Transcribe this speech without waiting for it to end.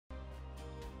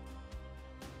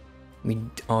We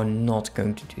are not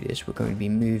going to do this. We're going to be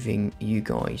moving you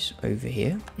guys over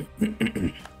here.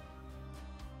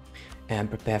 And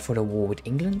prepare for the war with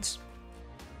England.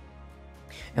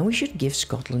 And we should give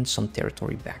Scotland some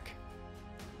territory back.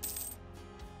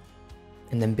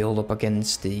 And then build up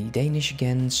against the Danish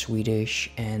again,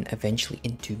 Swedish, and eventually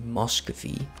into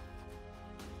Muscovy.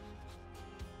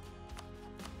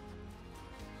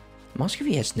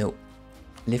 Muscovy has no...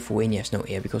 Lithuania has no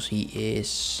heir because he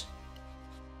is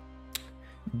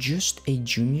just a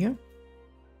junior.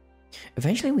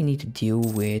 Eventually we need to deal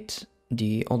with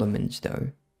the Ottomans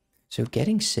though. So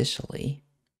getting Sicily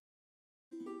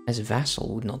as a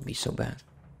vassal would not be so bad.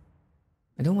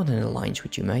 I don't want an alliance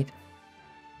with you, mate.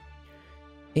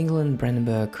 England,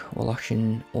 Brandenburg,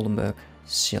 Wallachien, Oldenburg,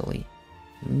 Silly.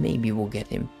 Maybe we'll get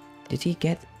him. Did he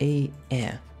get a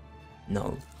heir?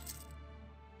 No.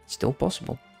 Still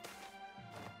possible.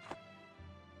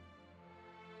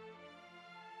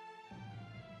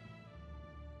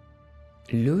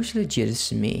 Lose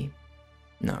legitimacy?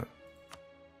 No.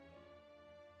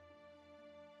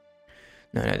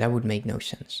 No, that would make no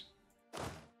sense.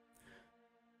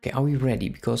 Okay, are we ready?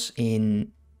 Because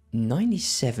in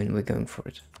 97 we're going for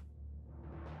it.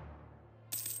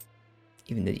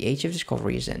 Even though the age of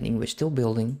discovery is ending, we're still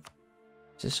building.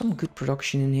 There's some good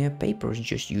production in here. Paper is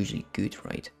just usually good,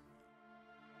 right?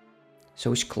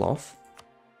 So is cloth.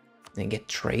 Then get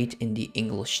trade in the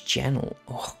English Channel.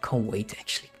 Oh, can't wait to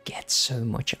actually get so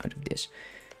much out of this.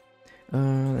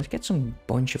 Let's get some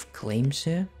bunch of claims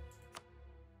here.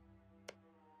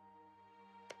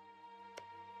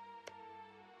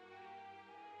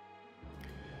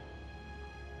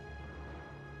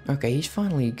 Okay, he's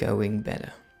finally going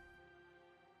better.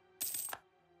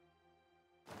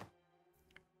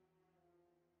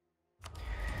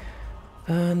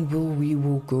 And we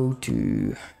will go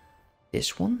to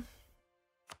this one.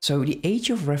 So the Age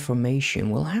of Reformation,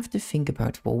 we'll have to think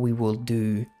about what we will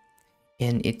do.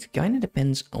 And it kind of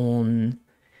depends on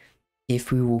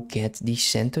if we will get the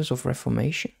centers of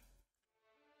Reformation.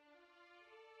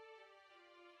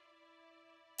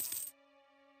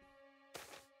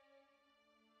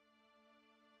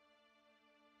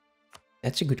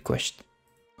 That's a good question.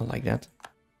 I like that.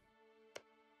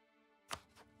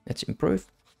 Let's improve.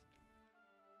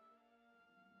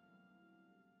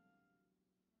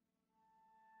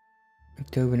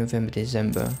 October, November,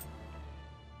 December.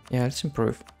 Yeah, let's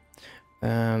improve.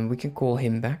 We can call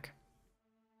him back.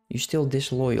 You're still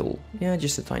disloyal. Yeah,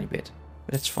 just a tiny bit.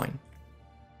 But that's fine.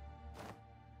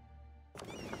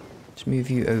 Let's move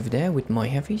you over there with my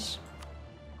heavies.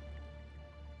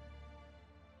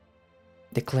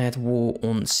 Declared war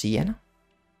on Siena.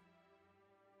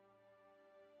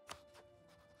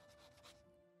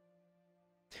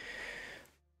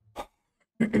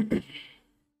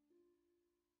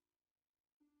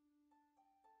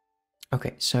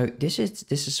 Okay, so this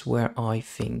is where I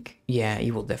think, yeah,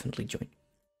 he will definitely join.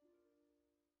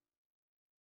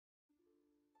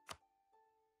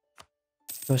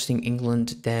 Trusting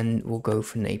England, then we'll go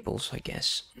for Naples, I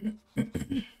guess.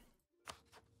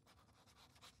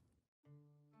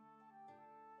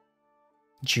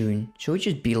 June. Shall we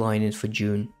just beeline it for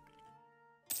June?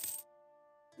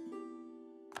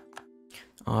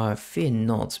 I fear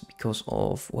not, because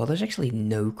of, well, there's actually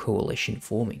no coalition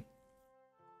forming.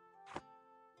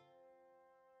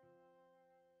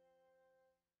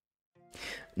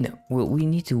 No, well, we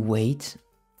need to wait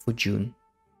for June.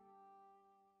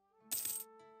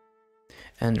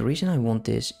 And the reason I want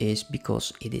this is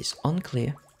because it is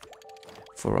unclear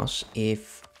for us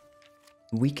if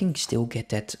we can still get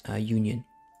that union.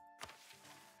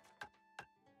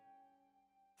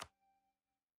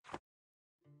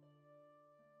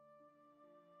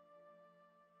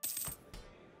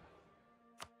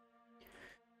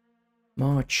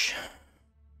 March.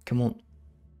 Come on.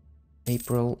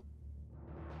 April.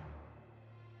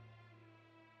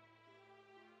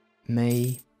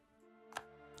 May.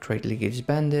 Trade League is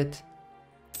disbanded.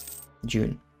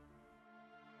 June.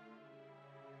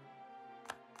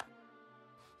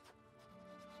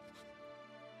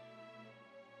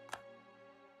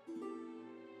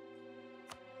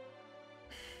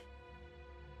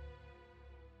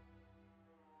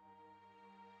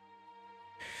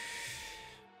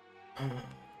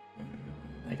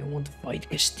 I don't want to fight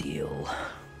Castile.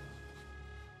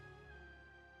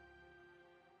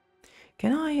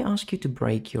 Can I ask you to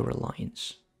break your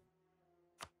alliance?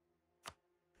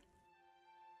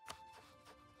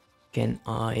 Can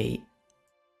I...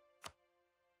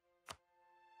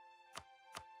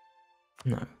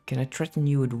 No. Can I threaten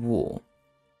you with war?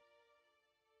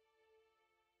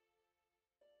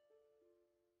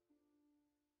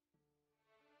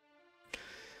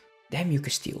 Damn you,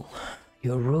 Castile.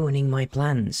 You're ruining my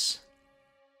plans.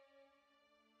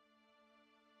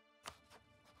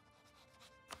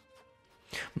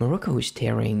 Morocco is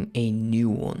tearing a new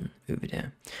one over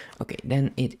there. Okay,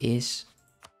 then it is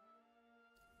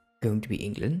going to be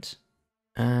England.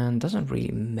 And doesn't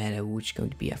really matter who it's going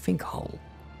to be. I think Hull.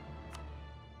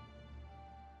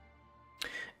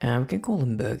 We can call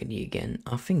him Burgundy again.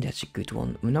 I think that's a good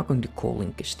one. We're not going to call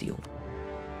him Castile.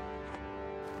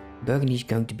 Burgundy is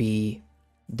going to be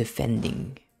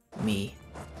defending me.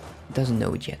 Doesn't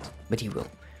know it yet, but he will.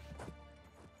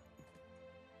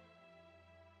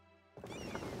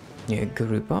 Yeah,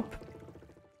 group up.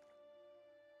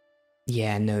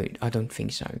 Yeah, no, I don't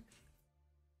think so.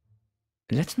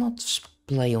 Let's not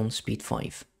play on speed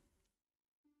 5.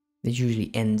 It usually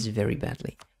ends very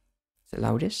badly. Let's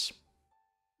allow this.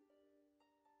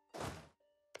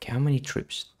 Okay, how many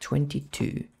troops?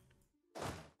 22.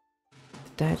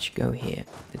 Detach, go here.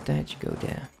 Detach, go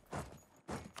there.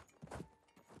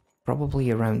 Probably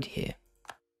around here.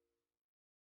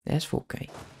 That's 4k.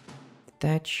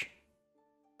 Detach.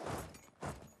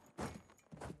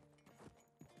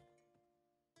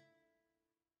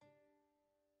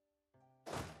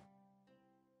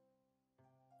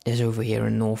 There's over here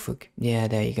in Norfolk. Yeah,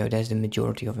 there you go. There's the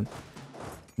majority of them.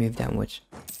 Move downwards.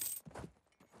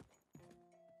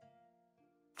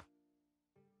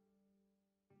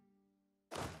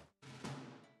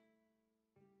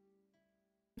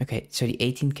 Okay, so the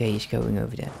 18k is going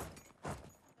over there.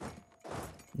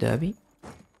 Derby.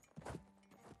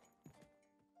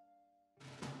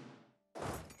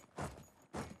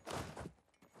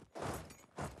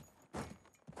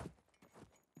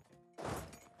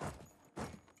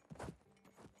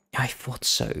 I thought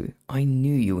so. I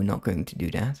knew you were not going to do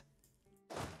that.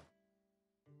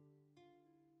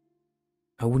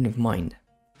 I wouldn't have minded.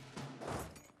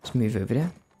 Let's move over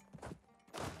there.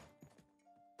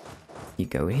 You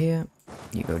go here.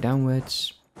 You go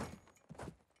downwards.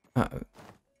 Uh-oh.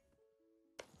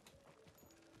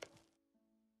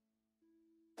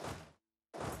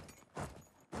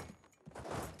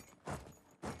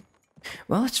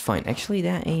 Well, it's fine. Actually,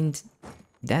 that ain't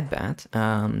that bad.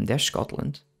 There's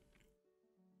Scotland.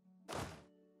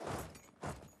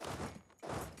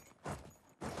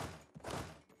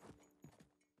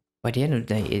 By the end of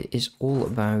the day, it is all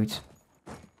about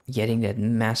getting that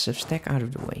massive stack out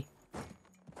of the way.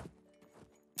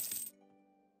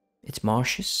 It's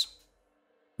marshes.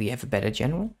 We have a better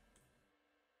general.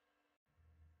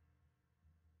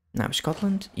 Now,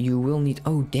 Scotland, you will need...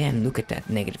 Oh, damn, look at that,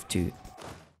 -2.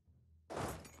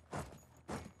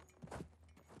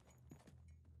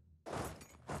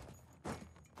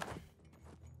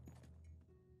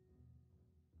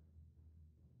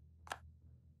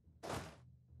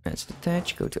 Let's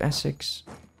detach, go to Essex.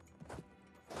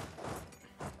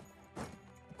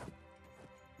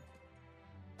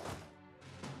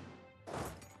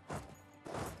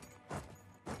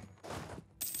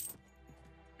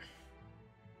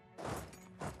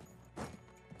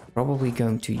 Probably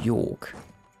going to York.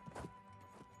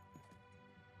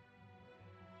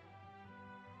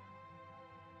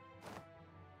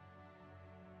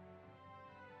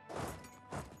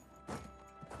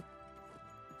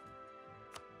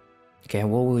 Okay,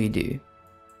 what will you do?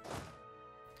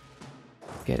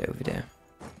 Get over there.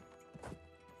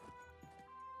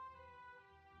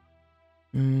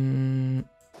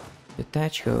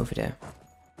 Detach, go over there.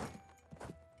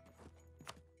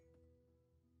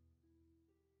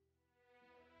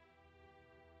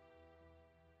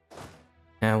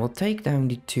 Now we'll take down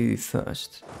the 2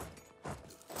 first.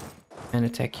 And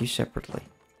attack you separately.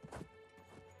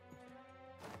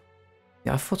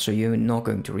 Yeah, I thought so. You're not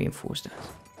going to reinforce that.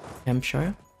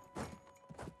 Hampshire.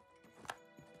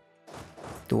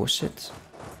 Dorset.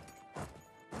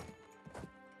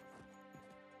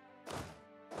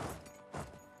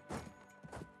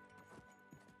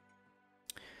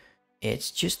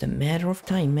 It's just a matter of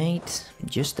time, mate.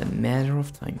 Just a matter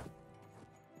of time.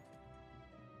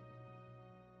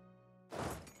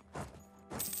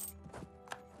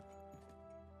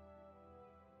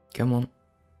 Come on.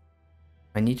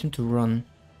 I need him to run.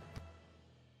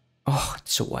 Oh,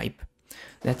 it's a wipe.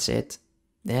 That's it.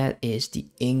 That is the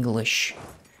English.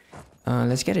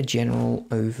 Let's get a general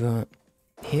over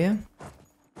here.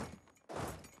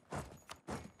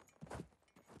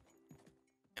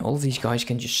 All of these guys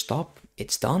can just stop.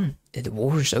 It's done. The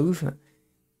war is over.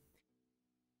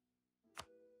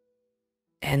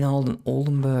 And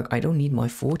Oldenburg. I don't need my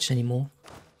forts anymore.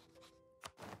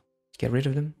 Get rid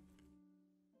of them.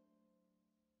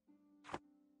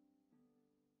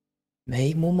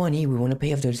 Make more money. We want to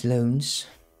pay off those loans.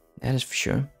 That is for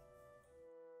sure.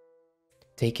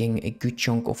 Taking a good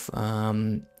chunk of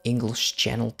English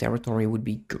Channel territory would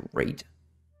be great.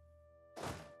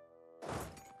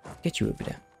 Get you over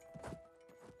there.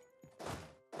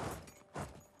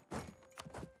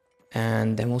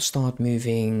 And then we'll start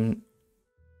moving.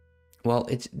 Well,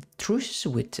 it's truces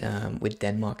with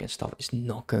Denmark and stuff is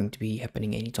not going to be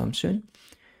happening anytime soon.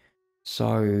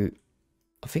 So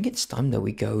I think it's time that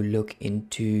we go look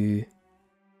into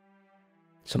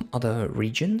some other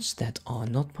regions that are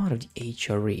not part of the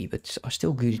HRE, but are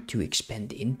still good to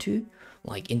expand into,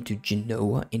 like into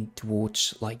Genoa, in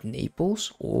towards like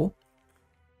Naples, or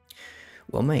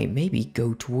well, maybe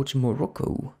go towards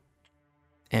Morocco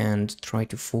and try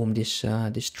to form this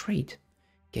this trade,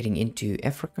 getting into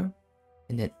Africa,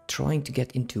 and then trying to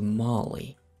get into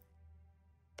Mali,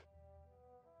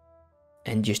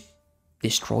 and just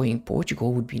destroying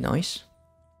Portugal would be nice,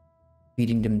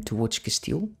 feeding them towards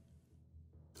Castile.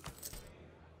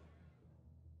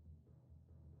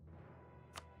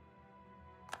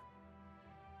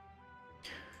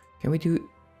 Can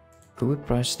we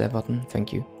press that button?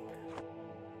 Thank you.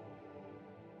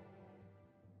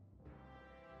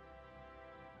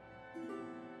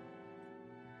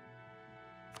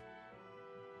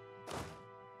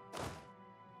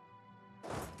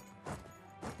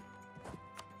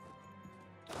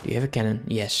 Do you have a cannon?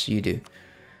 Yes, you do.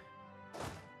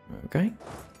 Okay.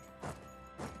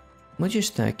 We'll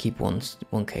just keep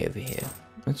 1k over here.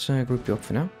 Let's group you up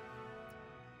for now.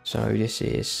 So this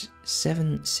is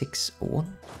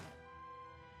 761.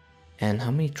 And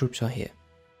how many troops are here?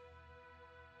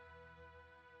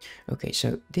 Okay,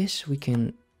 so this we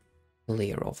can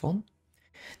clear off on.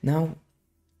 Now,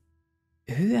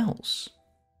 who else?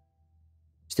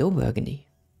 Still Burgundy.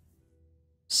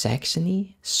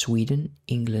 Saxony, Sweden,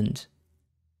 England.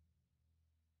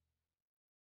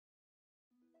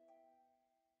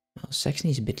 Well, Saxony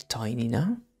is a bit tiny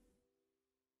now.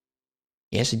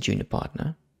 He has a junior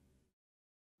partner.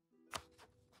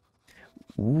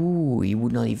 Ooh, he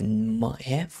would not even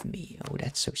have me. Oh,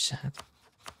 that's so sad.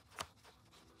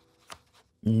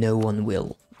 No one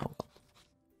will. Oh well.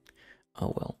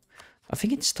 Oh well. I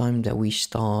think it's time that we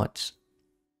start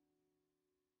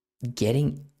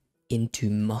getting into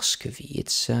Muscovy.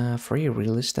 It's free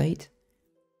real estate.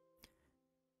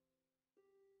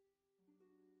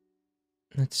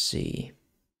 Let's see.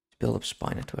 Build up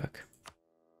spy network.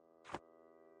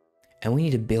 And we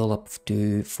need to build up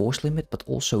to force limit, but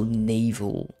also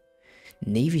naval.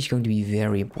 Navy is going to be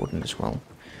very important as well.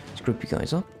 Let's group you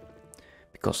guys up.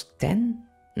 Because 10?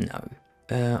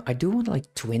 No. I do want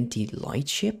like 20 light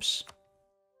ships.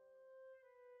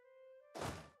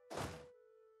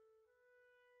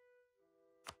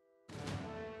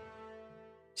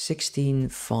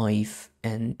 $16, 5,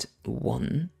 and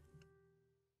 1.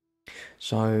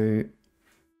 So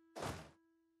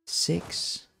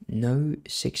 6, no,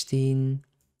 16.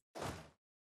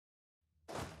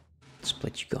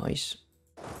 Split you guys.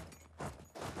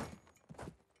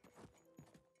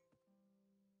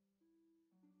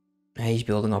 He's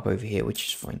building up over here, which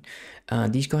is fine.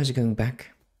 These guys are going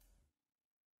back.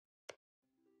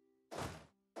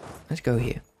 Let's go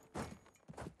here.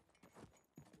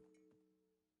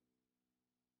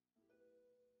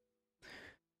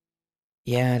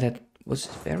 Yeah, that was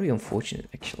very unfortunate,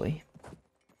 actually.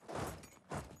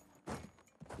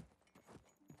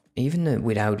 Even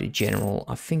without a general,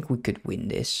 I think we could win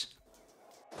this.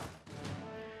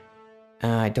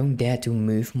 I don't dare to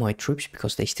move my troops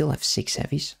because they still have 6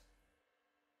 heavies.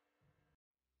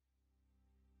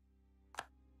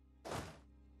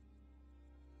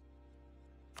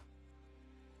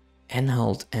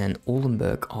 Anhalt and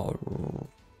Oldenburg are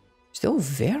still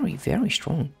very, very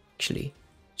strong, actually.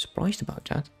 Surprised about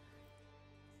that.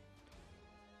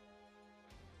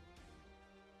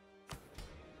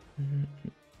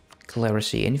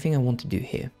 Clarity, anything I want to do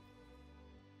here?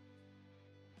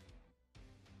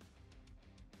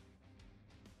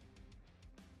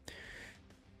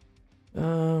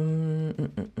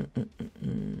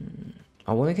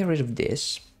 I want to get rid of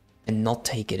this and not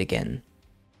take it again.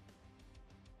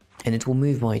 And it will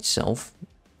move by itself.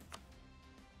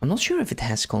 I'm not sure if it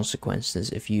has consequences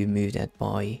if you move that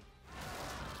by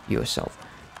yourself.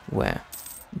 Where?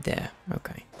 There.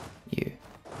 Okay. You.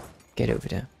 Get over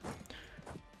there.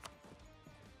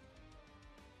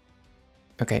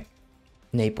 Okay.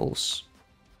 Naples.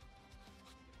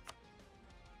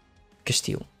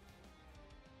 Castile.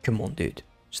 Come on, dude.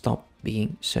 Stop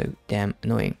being so damn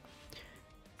annoying.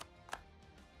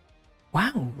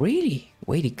 Wow, really?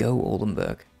 Way to go,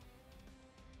 Oldenburg.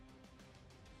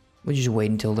 We'll just wait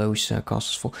until those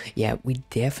castles fall. Yeah, we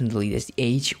definitely, the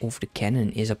age of the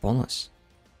cannon is upon us.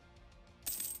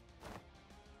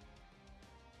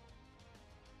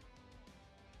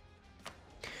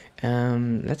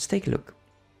 Let's take a look.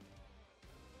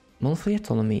 Monthly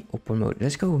autonomy or promote.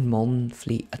 Let's go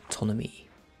monthly autonomy.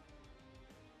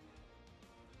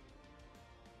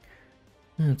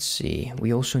 Let's see.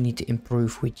 We also need to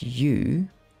improve with you.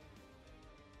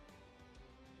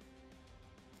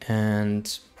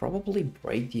 And probably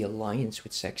break the alliance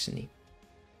with Saxony.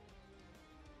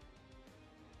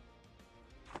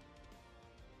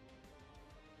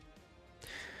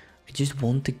 I just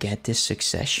want to get this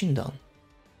succession done.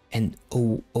 And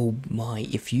oh my,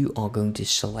 if you are going to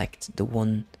select the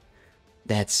one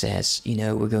that says, you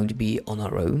know, we're going to be on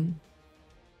our own,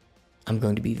 I'm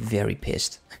going to be very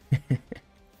pissed.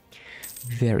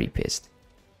 Very pissed.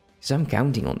 Because I'm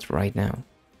counting on it right now.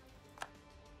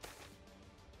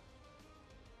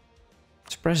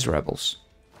 Suppress rebels.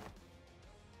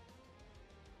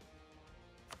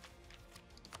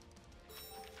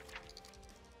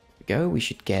 There we go, we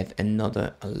should get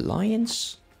another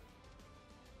alliance.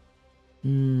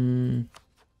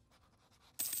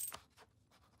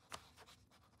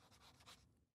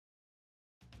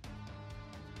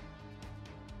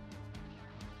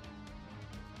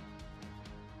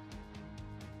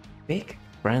 Pick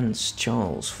France,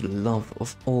 Charles, for the love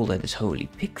of all that is holy.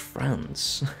 Pick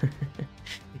France.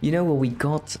 You know what, we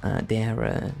got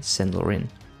their Saint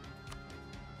Laurent.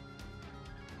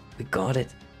 We got it.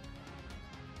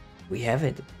 We have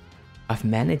it. I've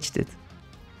managed it.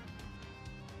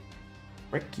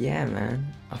 Frick yeah,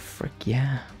 man. Oh, frick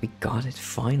yeah. We got it,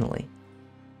 finally.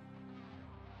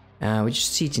 We're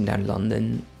just sieging down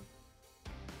London.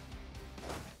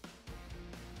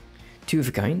 Two of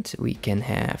a kind. We can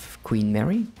have Queen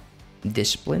Mary,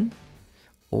 Discipline,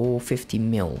 or 50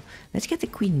 mil. Let's get the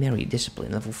Queen Mary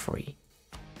Discipline level 3.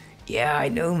 Yeah, I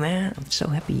know, man. I'm so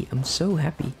happy. I'm so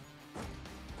happy.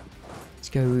 Let's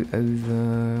go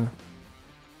over...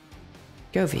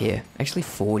 Go over here. Actually,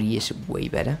 40 is way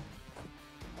better.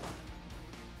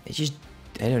 It's just...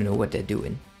 I don't know what they're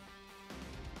doing.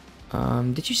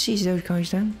 Did you see those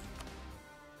guys down?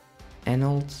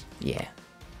 Arnold? Yeah.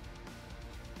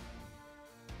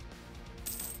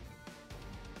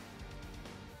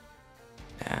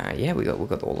 Yeah, we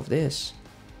got all of this.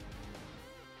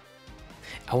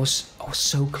 I was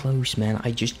so close, man.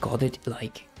 I just got it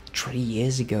like 3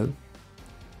 years ago.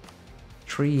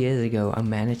 3 years ago, I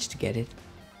managed to get it.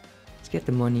 Let's get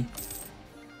the money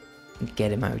and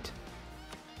get him out.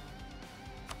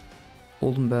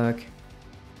 Oldenburg,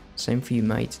 same for you,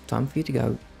 mate. Time for you to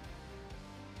go.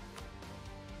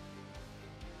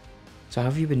 So how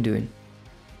have you been doing?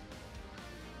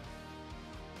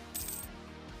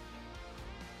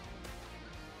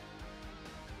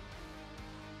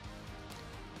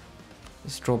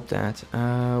 Let's drop that.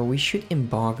 We should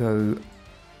embargo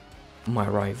my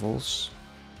rivals.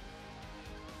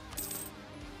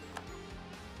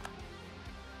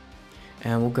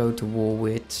 And we'll go to war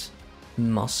with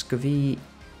Muscovy.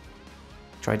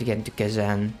 Try to get into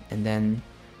Kazan and then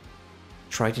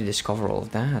try to discover all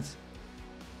of that.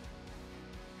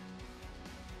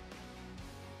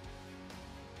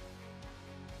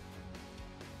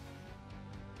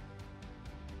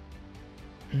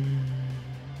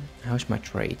 How's my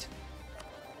trade?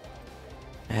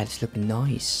 It's looking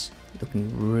nice.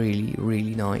 Looking really,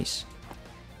 really nice.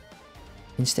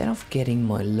 Instead of getting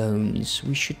my loans,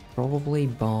 we should probably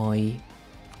buy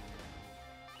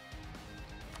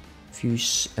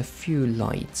a few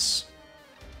lights.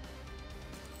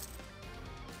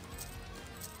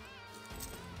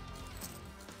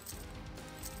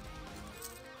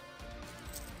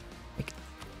 Like,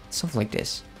 something like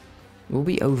this. We'll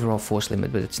be over our force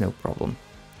limit, but it's no problem.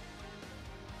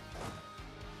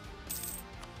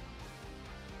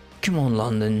 Come on,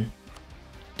 London.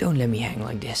 Don't let me hang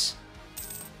like this.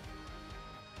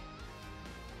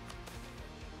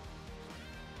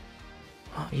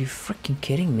 Oh, are you freaking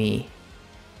kidding me?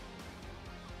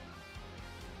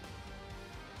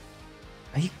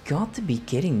 Are you got to be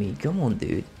kidding me? Come on,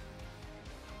 dude.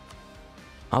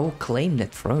 I will claim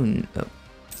that throne.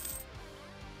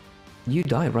 You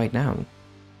die right now.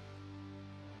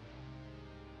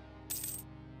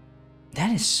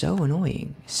 That is so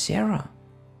annoying. Sarah.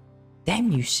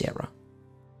 Damn you, Sarah.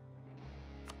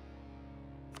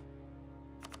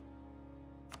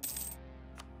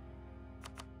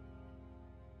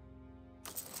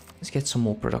 Let's get some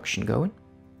more production going.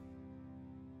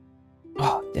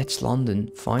 Oh, that's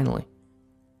London, finally.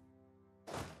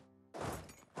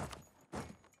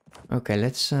 Okay,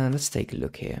 let's take a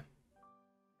look here.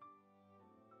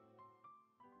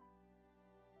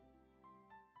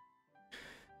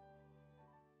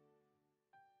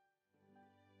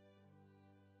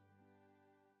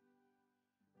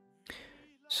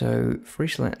 So,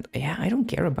 Friesland, yeah, I don't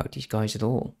care about these guys at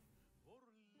all.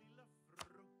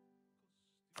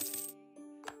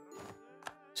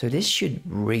 So this should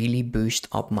really boost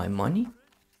up my money.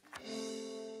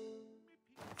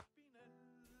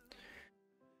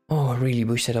 Oh, really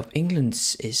boost it up. England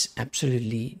is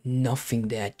absolutely nothing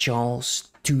there.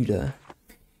 Charles Tudor.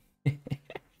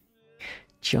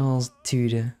 Charles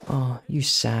Tudor. Oh, you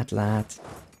sad lad.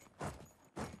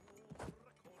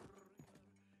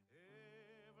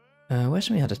 Where's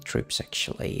my other troops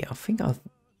actually? I think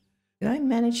did I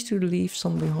manage to leave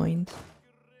some behind?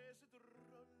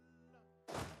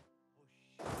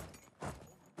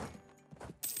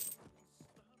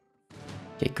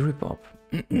 Okay, group up.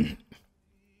 I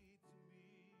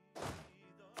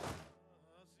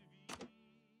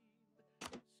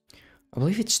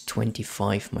believe it's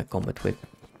 25 my combat whip.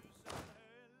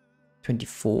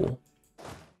 24.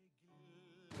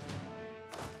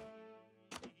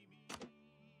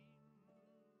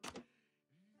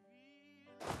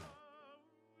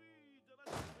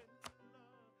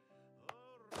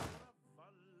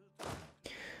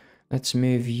 Let's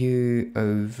move you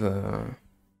over.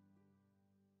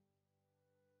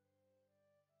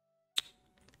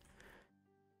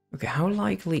 Okay, how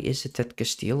likely is it that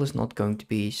Castile is not going to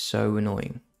be so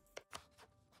annoying?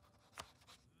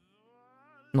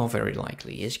 Not very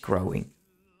likely, it's growing.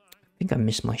 I think I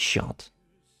missed my shot.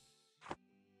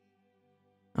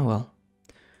 Oh well.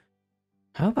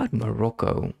 How about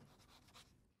Morocco?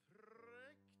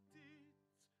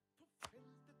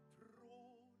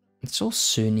 It's all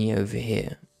Sunni over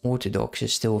here. Orthodox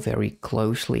is still very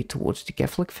closely towards the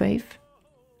Catholic faith.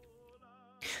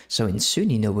 So in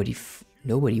Sunni nobody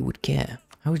would care.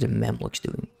 How are the Mamluks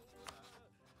doing?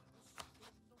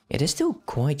 Yeah, they're still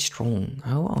quite strong.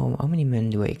 How many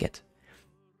men do I get?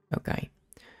 Okay.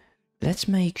 Let's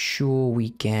make sure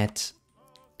we get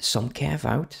some cav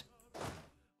out.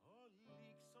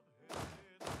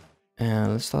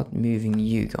 Let's start moving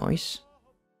you guys.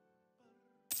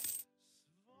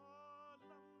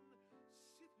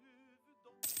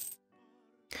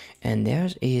 And there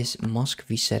is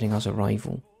Muscovy setting us a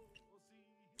rival.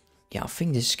 Yeah, I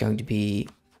think this is going to be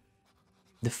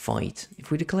the fight.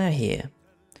 If we declare here,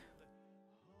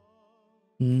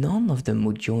 none of them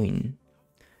would join.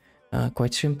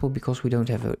 Quite simple, because we don't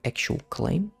have an actual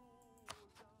claim.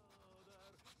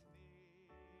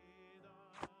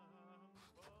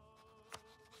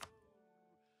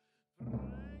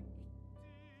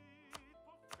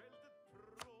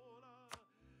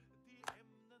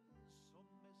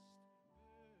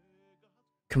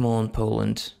 Come on,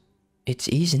 Poland.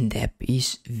 He's in debt.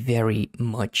 He's very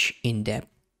much in debt.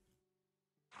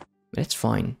 That's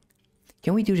fine.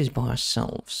 Can we do this by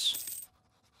ourselves?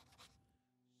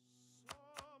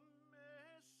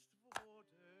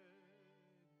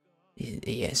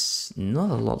 Yes, not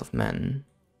a lot of men.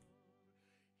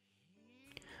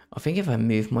 I think if I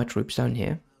move my troops down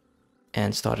here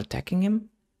and start attacking him,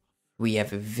 we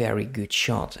have a very good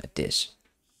shot at this.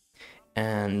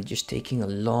 And just taking a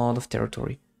lot of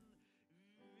territory.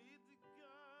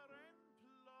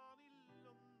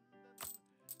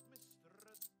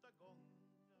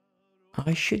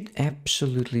 I should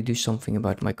absolutely do something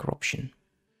about my corruption.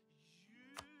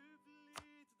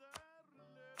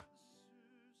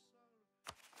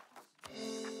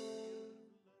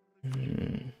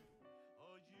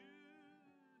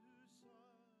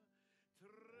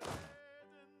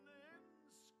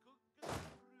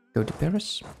 Go to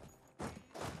Paris.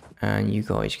 And you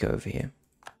guys go over here.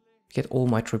 Get all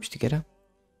my troops together.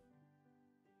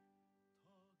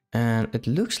 And it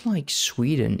looks like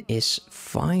Sweden is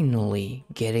finally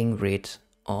getting rid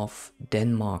of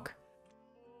Denmark.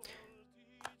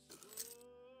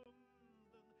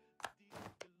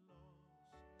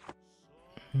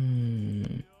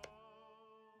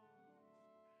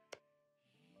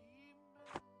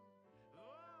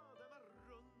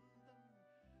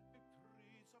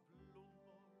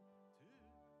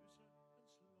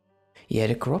 Yeah,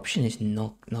 the corruption is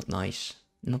not nice.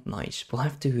 Not nice. We'll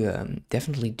have to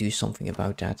definitely do something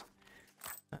about that.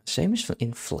 Same as for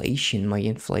inflation. My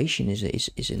inflation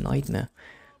is a nightmare.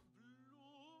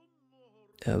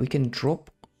 We can drop.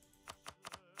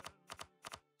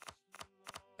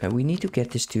 We need to get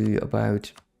this to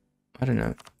about, I don't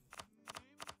know,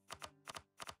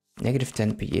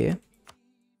 -10 per year.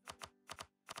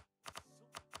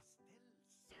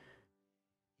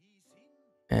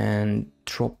 And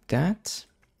drop that.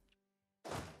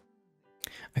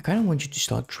 I kind of want you to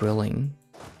start drilling.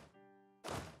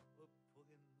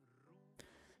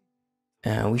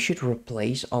 We should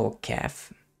replace our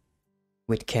cav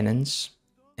with cannons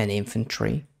and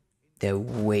infantry. They're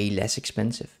way less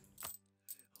expensive.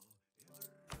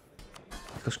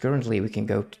 Because currently we can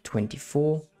go to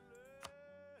 24.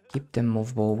 Keep them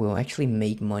mothball. We'll actually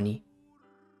make money.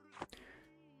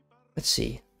 Let's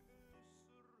see.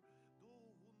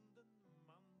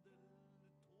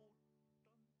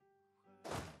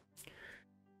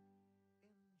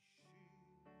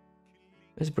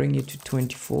 Let's bring you to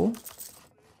 24.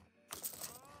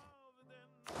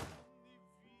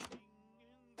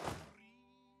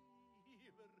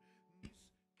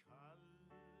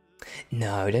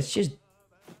 No, that's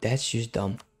just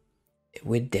dumb.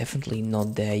 We're definitely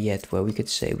not there yet where we could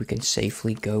say we can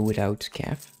safely go without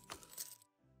Cav.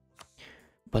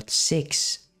 But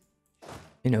 6,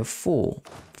 you know, 4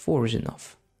 is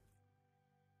enough.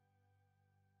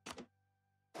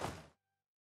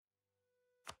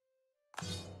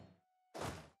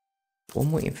 One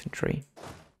more infantry.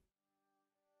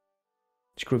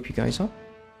 Let's group you guys up.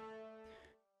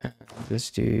 And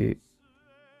let's do...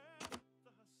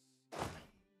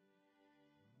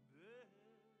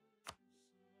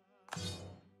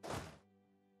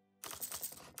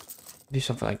 do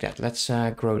something like that. Let's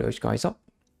grow those guys up.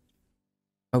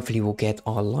 Hopefully we'll get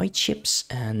our light ships,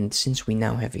 and since we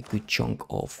now have a good chunk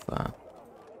of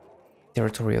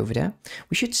territory over there,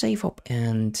 we should save up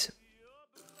and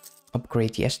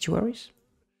upgrade the estuaries.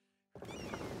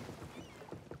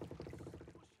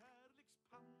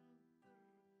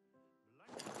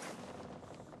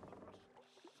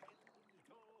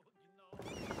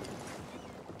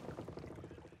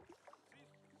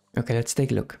 Okay, let's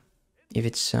take a look if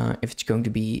it's going to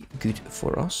be good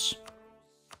for us.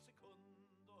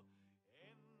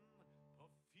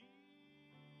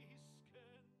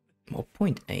 Well,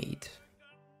 0.8.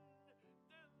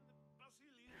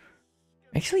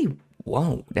 Actually,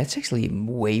 wow, that's actually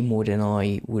way more than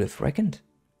I would have reckoned.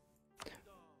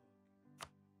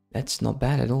 That's not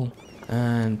bad at all.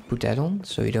 And put that on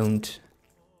so you don't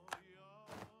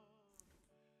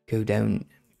go down.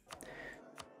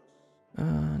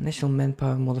 National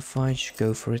manpower modifiers,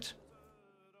 go for it.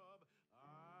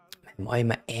 Man, why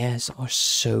my airs are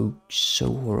so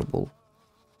horrible.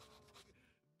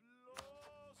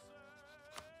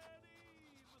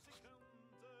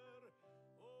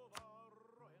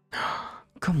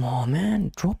 Come on,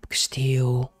 man. Drop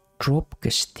Castile. Drop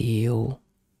Castile.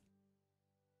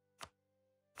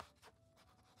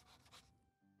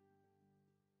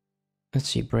 Let's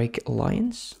see. Break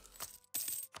alliance.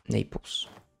 Naples.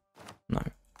 No.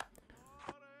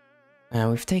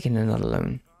 We've taken another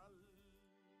loan.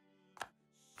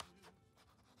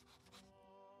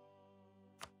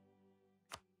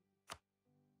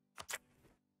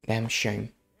 Damn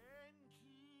shame.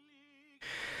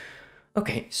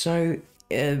 Okay, so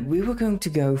we were going to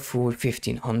go for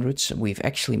 1500s. We've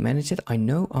actually managed it. I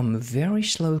know I'm a very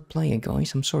slow player,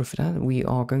 guys. I'm sorry for that. We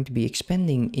are going to be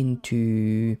expanding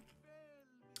into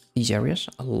these areas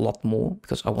a lot more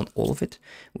because I want all of it.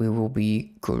 We will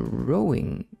be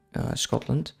growing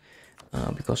Scotland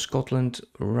because Scotland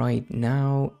right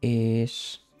now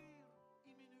is...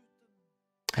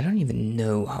 I don't even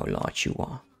know how large you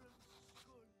are.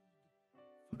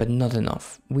 But not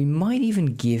enough. We might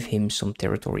even give him some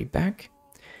territory back.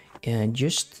 Or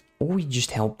we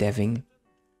just help Deving.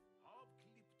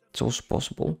 It's also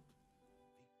possible.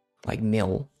 Like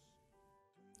Mill.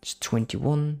 It's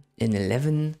 21 and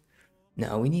 11.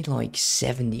 No, we need like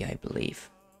 70, I believe.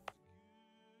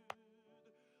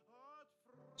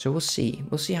 So we'll see.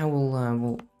 We'll see how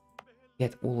we'll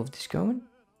get all of this going.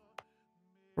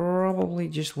 Probably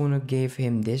just want to give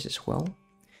him this as well.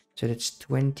 So that's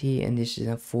 20 and this is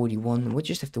a 41. We'll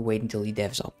just have to wait until he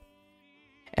devs up.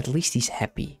 At least he's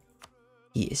happy.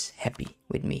 He is happy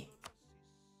with me.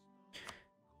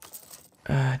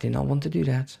 I did not want to do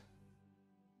that.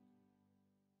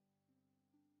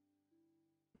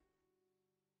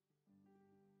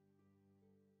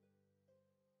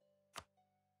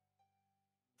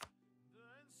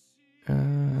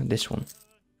 This one.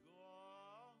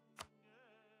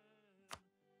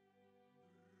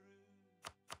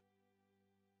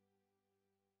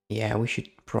 Yeah, we should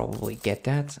probably get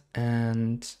that,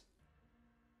 and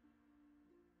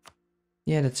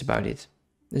yeah, that's about it.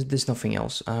 There's nothing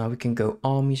else. We can go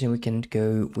armies and we can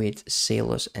go with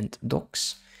sailors and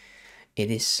docks.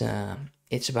 It's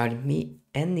about me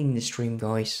ending the stream,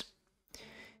 guys.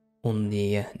 On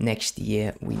the next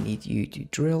year, we need you to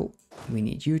drill. We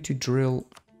need you to drill.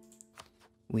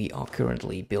 We are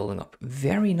currently building up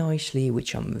very nicely,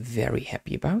 which I'm very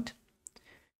happy about.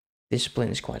 Discipline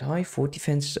is quite high. 4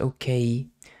 defense is okay.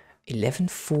 11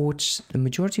 forts. The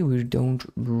majority we don't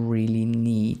really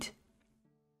need.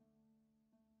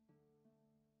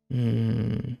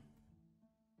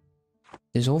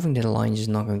 Dissolving the alliance is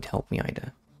not going to help me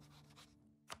either.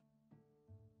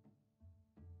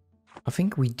 I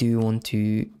think we do want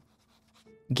to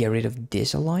get rid of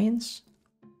this alliance.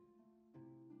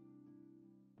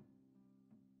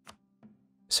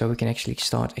 So we can actually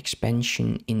start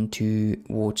expansion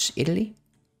towards Italy.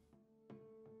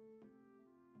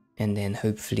 And then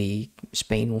hopefully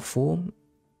Spain will form.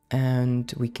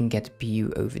 And we can get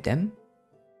PU over them.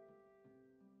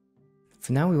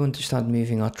 For now we want to start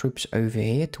moving our troops over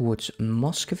here towards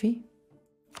Muscovy.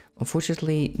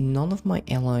 Unfortunately, none of my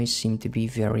allies seem to be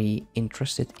very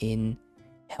interested in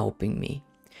helping me.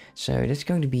 So that's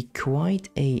going to be quite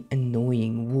an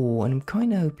annoying war, and I'm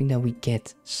kind of hoping that we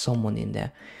get someone in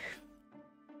there.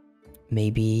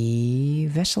 Maybe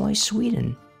vassalize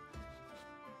Sweden.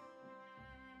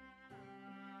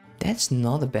 That's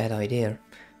not a bad idea.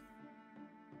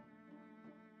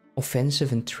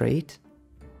 Offensive and trade.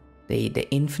 The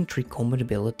infantry combat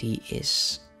ability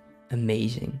is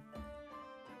amazing.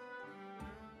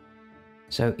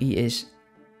 So he is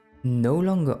no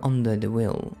longer under the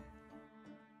will.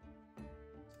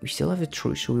 We still have a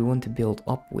truce, so we want to build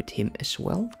up with him as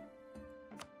well.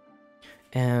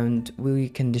 And we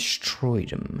can destroy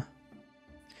them.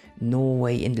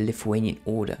 Norway in the Lithuanian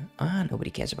order. Ah,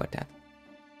 nobody cares about that.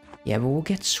 Yeah, but we'll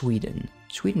get Sweden.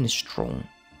 Sweden is strong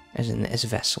as a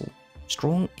vassal.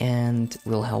 Strong and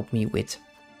will help me with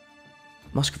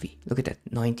Muscovy. Look at that,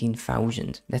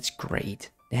 19,000. That's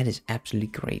great. That is absolutely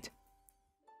great.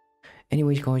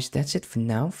 Anyways guys, that's it for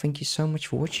now. Thank you so much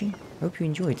for watching. Hope you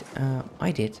enjoyed.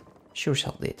 I did. Sure as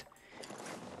hell did.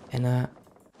 And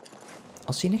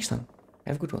I'll see you next time.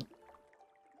 Have a good one.